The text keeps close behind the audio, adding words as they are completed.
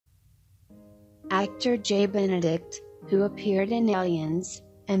Actor Jay Benedict, who appeared in Aliens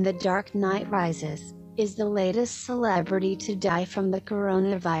and The Dark Knight Rises, is the latest celebrity to die from the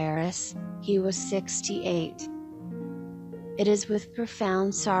coronavirus. He was 68. It is with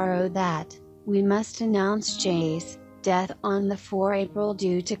profound sorrow that we must announce Jay's death on the 4 April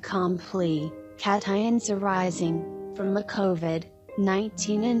due to complications arising from a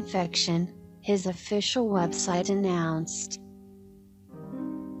COVID-19 infection, his official website announced.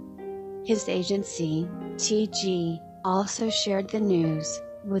 His agency, TG, also shared the news,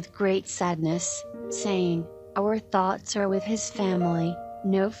 with great sadness, saying, "Our thoughts are with his family."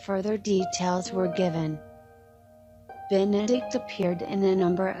 No further details were given. Benedict appeared in a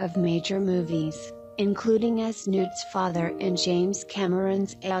number of major movies, including as Newt's father in James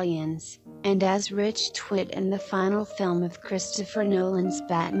Cameron's Aliens, and as Rich Twit in the final film of Christopher Nolan's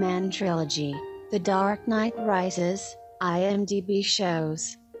Batman trilogy, The Dark Knight Rises, IMDb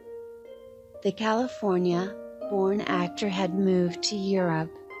shows. The California-born actor had moved to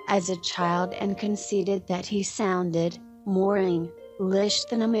Europe as a child and conceded that he sounded more English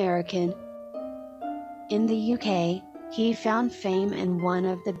than American. In the UK, he found fame in one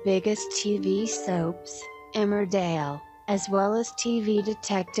of the biggest TV soaps, Emmerdale, as well as TV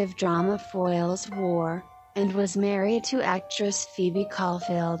detective drama Foyle's War, and was married to actress Phoebe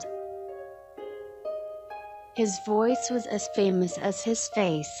Caulfield. His voice was as famous as his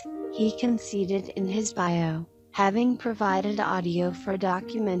face, he conceded in his bio, having provided audio for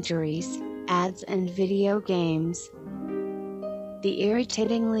documentaries, ads and video games. The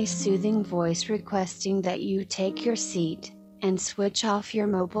irritatingly soothing voice requesting that you take your seat and switch off your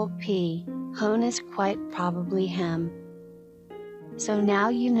mobile phone is quite probably him. So now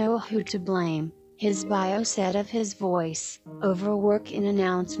you know who to blame, his bio said of his voice, overwork in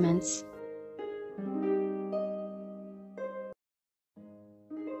announcements.